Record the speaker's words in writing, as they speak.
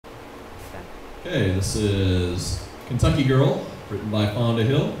Okay, this is Kentucky Girl, written by Fonda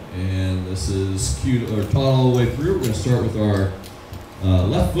Hill, and this is cued or taught all the way through. We're going to start with our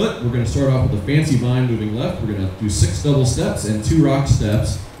left foot. We're going to start off with a fancy vine moving left. We're going to do 6 double steps and 2 rock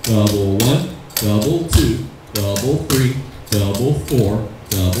steps. Double 1, double 2, double 3, double 4,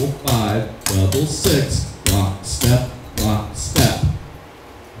 double 5, double 6, rock step, rock step.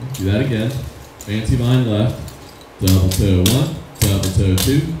 Do that again. Fancy vine left. Double toe 1, double toe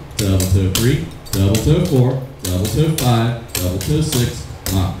 2, double toe 3, double toe 4, double toe 5, double toe 6,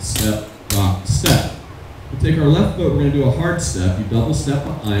 rock step, rock step. We take our left foot, we're going to do a hard step. You double step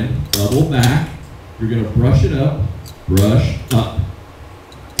behind, double back. You're going to brush it up, brush up.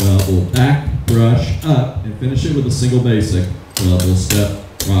 Double back, brush up, and finish it with a single basic. Double step,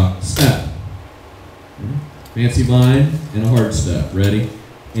 rock step. Fancy vine and a hard step. Ready?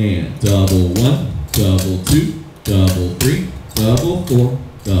 And double 1, double 2, double 3, double 4,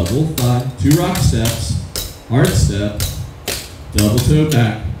 double 5, 2 rock steps, hard step, double toe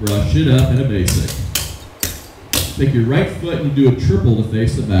back, brush it up, and a basic. Take your right foot and you do a triple to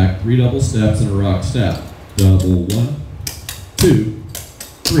face the back, 3 double steps and a rock step. Double 1, 2,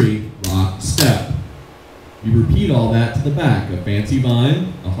 3, rock step. You repeat all that to the back, a fancy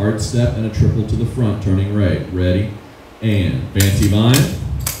vine, a hard step, and a triple to the front, turning right. Ready? And fancy vine,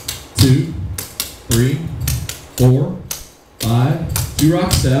 2, 3, 4, 5, 2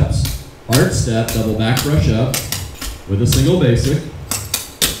 rock steps, hard step, double back, brush up, with a single basic,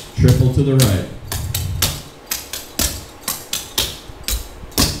 triple to the right.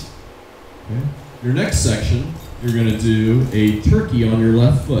 Okay. Your next section, you're going to do a turkey on your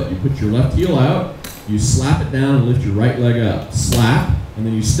left foot. You put your left heel out, you slap it down and lift your right leg up. Slap, and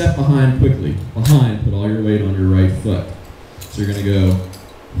then you step behind quickly. Behind, put all your weight on your right foot. So you're going to go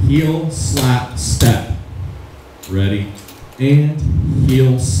heel, slap, step. Ready? And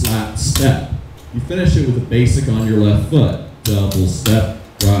heel, slap, step. You finish it with a basic on your left foot. Double step,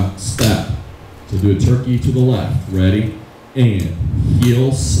 rock, step. So do a turkey to the left. Ready? And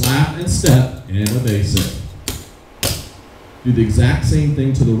heel, slap, and step, and a basic. Do the exact same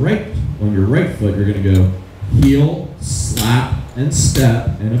thing to the right. On your right foot, you're going to go heel, slap, and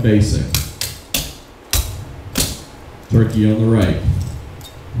step, and a basic. Turkey on the right.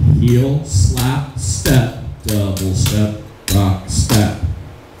 Heel, slap, step, double step, rock, step.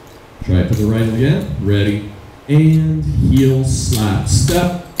 Try it to the right again. Ready? And heel, slap,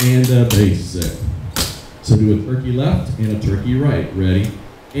 step, and a basic. So do a turkey left and a turkey right. Ready?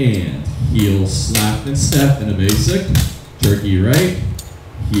 And heel, slap, and step, and a basic. Turkey right.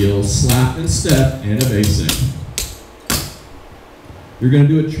 Heel, slap, and step, and a basic. You're going to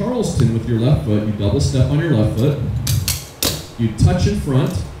do a Charleston with your left foot. You double step on your left foot. You touch in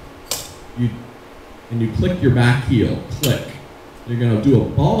front. And you click your back heel. Click. You're going to do a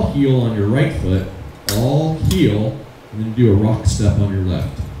ball heel on your right foot. Ball heel. And then do a rock step on your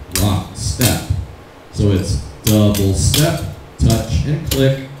left. Rock step. So it's double step, touch, and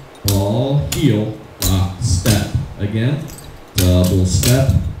click. Ball heel, rock step. Again. Double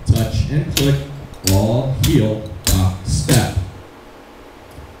step, touch, and click, ball, heel, rock, step.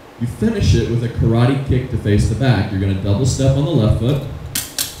 You finish it with a karate kick to face the back. You're going to double step on the left foot.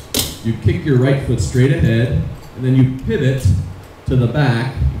 You kick your right foot straight ahead, and then you pivot to the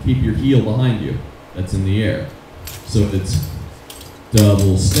back and keep your heel behind you. That's in the air. So it's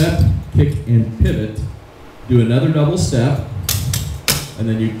double step, kick, and pivot. Do another double step, and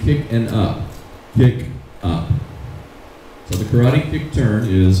then you kick and up. Kick, up. So the karate kick turn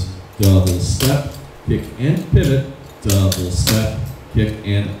is double step, kick and pivot, double step, kick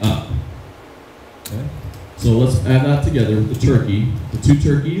and up. Okay? So let's add that together with the turkey. The 2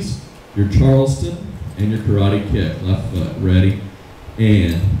 turkeys, your Charleston and your karate kick. Left foot, ready?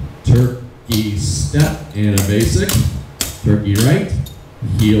 And turkey step and a basic. Turkey right,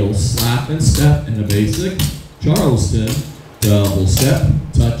 heel, slap, and step and a basic. Charleston, double step,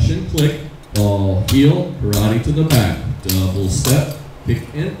 touch and click, ball, heel, karate to the back. Double step, kick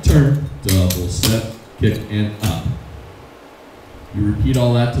and turn, double step, kick and up. You repeat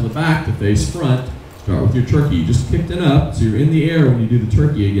all that to the back to face front. Start with your turkey. You just kicked and up, so you're in the air when you do the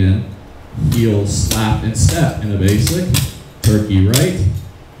turkey again. Heel, slap, and step in a basic. Turkey right,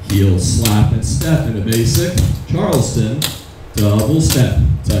 heel, slap, and step in a basic. Charleston, double step,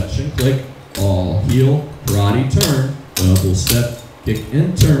 touch and click, ball, heel, karate turn, double step, kick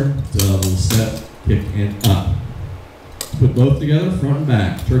and turn, double step, kick and up. Put both together, front and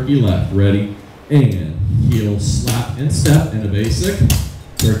back. Turkey left, ready? And heel, slap, and step, and a basic.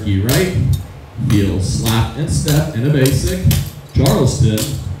 Turkey right, heel, slap, and step, and a basic. Charleston,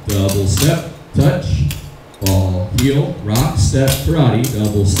 double step, touch, ball, heel, rock, step, karate,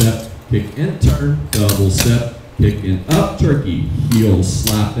 double step, kick and turn, double step, kick and up, turkey, heel,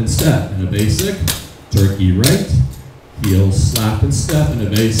 slap and step in a basic, turkey right, heel, slap and step in a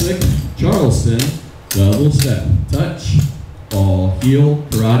basic, Charleston, double step, touch, ball, heel,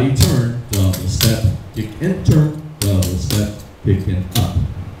 karate turn, double step, kick and turn, double step, kick and up.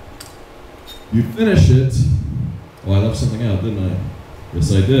 You finish it. Oh, I left something out, didn't I?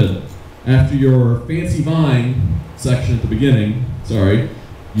 Yes, I did. After your fancy vine section at the beginning, sorry,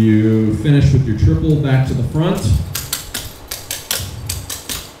 you finish with your triple back to the front.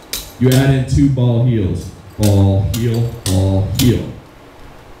 You add in 2 ball heels. Ball, heel, ball, heel.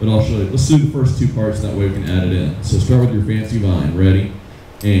 But I'll show you. Let's do the first 2 parts, that way we can add it in. So start with your fancy vine. Ready?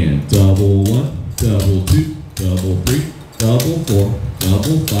 And double 1, double 2, double 3, double 4,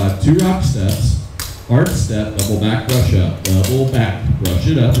 double 5. 2 rock steps. Hard step, double back, brush up. Double back, brush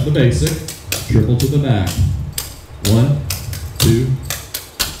it up with the basic. Triple to the back. 1, 2,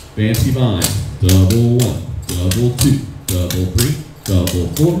 fancy vine. Double 1, double 2, double 3, double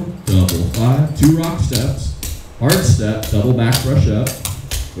 4, double 5. 2 rock steps. Hard step, double back, brush up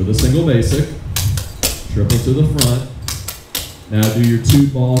with a single basic. Triple to the front. Now do your 2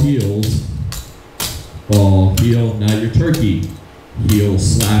 ball heels. Ball, heel, now your turkey. Heel,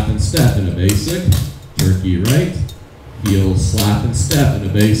 slap, and step in a basic. Turkey right. Heel, slap, and step in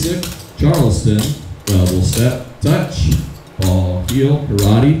a basic. Charleston, double step, touch. Ball, heel,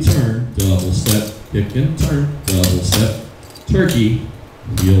 karate turn, double step, kick and turn, double step. Turkey,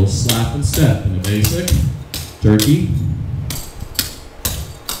 heel, slap, and step in a basic. Turkey.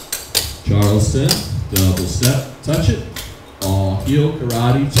 Charleston, double step, touch it. Ball, heel,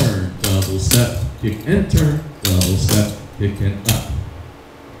 karate turn, double step, kick and turn, double step, kick and up.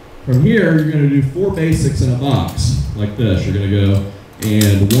 From here, you're going to do 4 basics in a box, like this. You're going to go,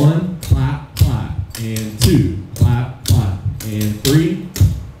 and 1, clap, clap, and 2, clap, clap, and 3,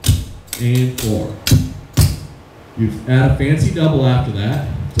 and 4. You add a fancy double after that.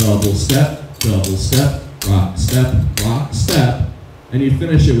 Double step, rock, step, and you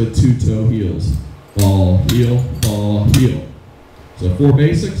finish it with 2 toe heels. Ball, heel, ball, heel. So 4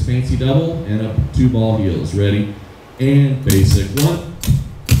 basics, fancy double, and up 2 ball heels. Ready? And basic 1,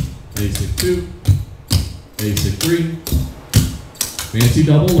 basic 2, basic 3, fancy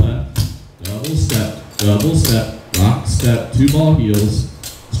double left, double step, rock step, 2 ball heels.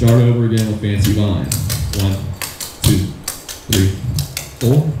 Start over again with fancy vine. 1, 2, 3,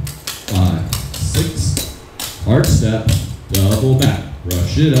 4, 5, 6. Hard step, double back,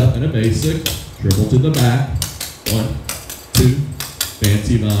 brush it up in a basic, triple to the back. 1, 2,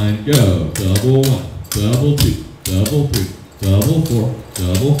 fancy vine, go. Double 1, double 2, double 3, double 4,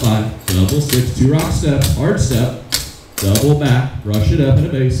 double 5, double 6, 2 rock steps, hard step, double back, brush it up in a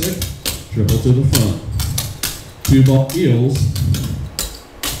basic, triple to the front. 2 ball heels,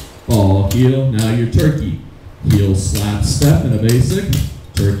 ball, heel, now your turkey. Heel, slap, step in a basic,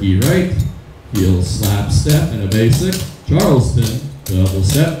 turkey right, heel, slap, step in a basic, Charleston, double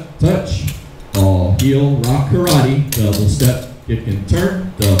step, touch, ball, heel, rock karate, double step, kick and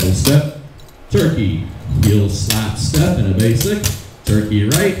turn, double step, turkey, heel, slap, step in a basic, turkey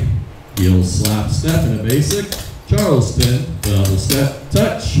right, heel, slap, step in a basic, Charleston, double step,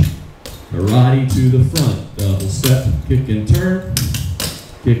 touch, karate to the front, double step, kick and turn,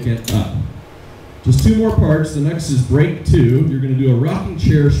 kick and up. Just 2 more parts. The next is break 2. You're going to do a rocking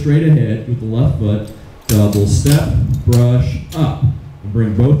chair straight ahead with the left foot, double step, brush up, and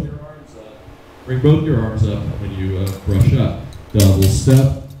bring both your arms up. Bring both your arms up when you brush up. Double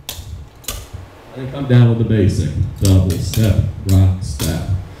step, and then come down with the basic. Double step, rock, step.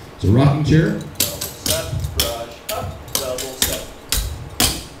 So rocking chair. Double step, brush up, double step.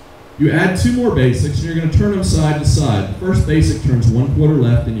 You add 2 more basics, and you're going to turn them side to side. The first basic turns 1/4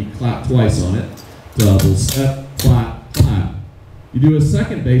 left, and you clap twice on it. Double step, clap, clap. You do a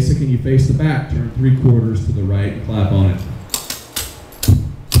second basic, and you face the back. Turn 3/4 to the right, and clap on it.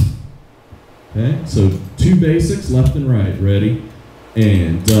 Okay, so 2 basics, left and right. Ready?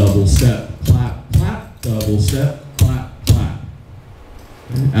 And double step, clap, clap, double step, clap, clap.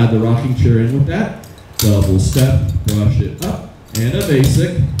 Okay. Add the rocking chair in with that. Double step, brush it up, and a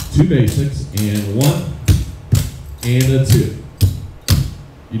basic, 2 basics, and 1, and a 2.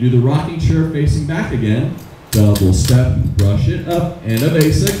 You do the rocking chair facing back again. Double step, brush it up, and a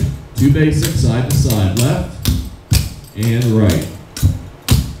basic, 2 basics, side to side, left and right.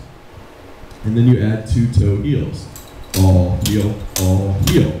 And then you add 2 toe heels. Ball, heel,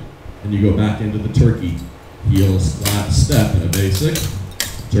 and you go back into the turkey. Heel, slap, step in a basic.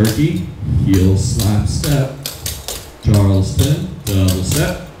 Turkey, heel, slap, step. Charleston, double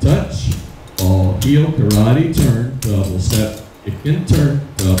step, touch. Ball, heel, karate, turn, double step, kick and turn,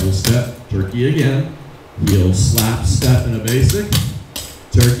 double step, turkey again, heel, slap, step in a basic,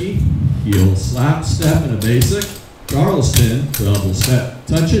 turkey, heel, slap, step in a basic, Charleston, double step,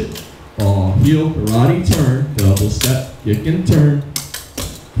 touch it, ball, heel, karate turn, double step, kick and turn,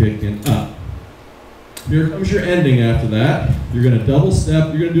 kick and up. Here comes your ending after that. You're going to double step,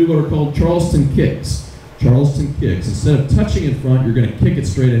 you're going to do what are called Charleston kicks. Charleston kicks. Instead of touching in front, you're going to kick it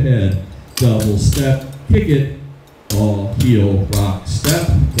straight ahead. Double step, kick it, ball, heel, rock, step,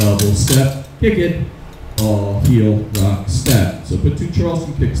 double step, kick it, ball, heel, rock, step. So put 2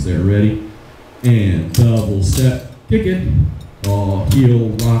 Charleston kicks there, ready? And double step, kick it, ball, heel,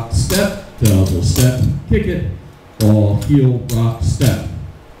 rock, step, double step, kick it, ball, heel, rock, step.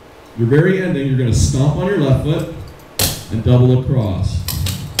 Your very ending, you're going to stomp on your left foot and double across.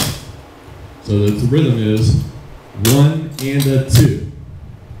 So that the rhythm is 1 and a 2.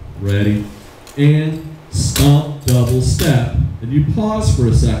 Ready? And stomp, double step. And you pause for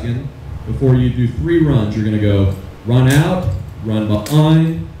a second before you do 3 runs. You're going to go run out, run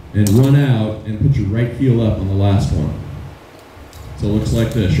behind, and run out, and put your right heel up on the last one. So it looks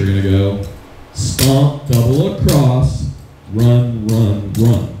like this. You're going to go stomp, double across, run, run,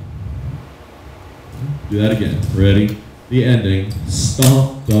 run. Do that again. Ready? The ending.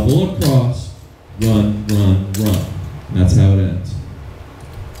 Stomp, double across, run, run, run. And that's how it ends.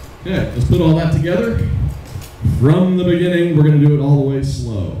 Okay, let's put all that together. From the beginning, we're going to do it all the way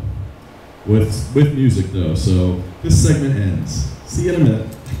slow. With music though, so this segment ends. See you in a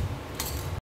minute.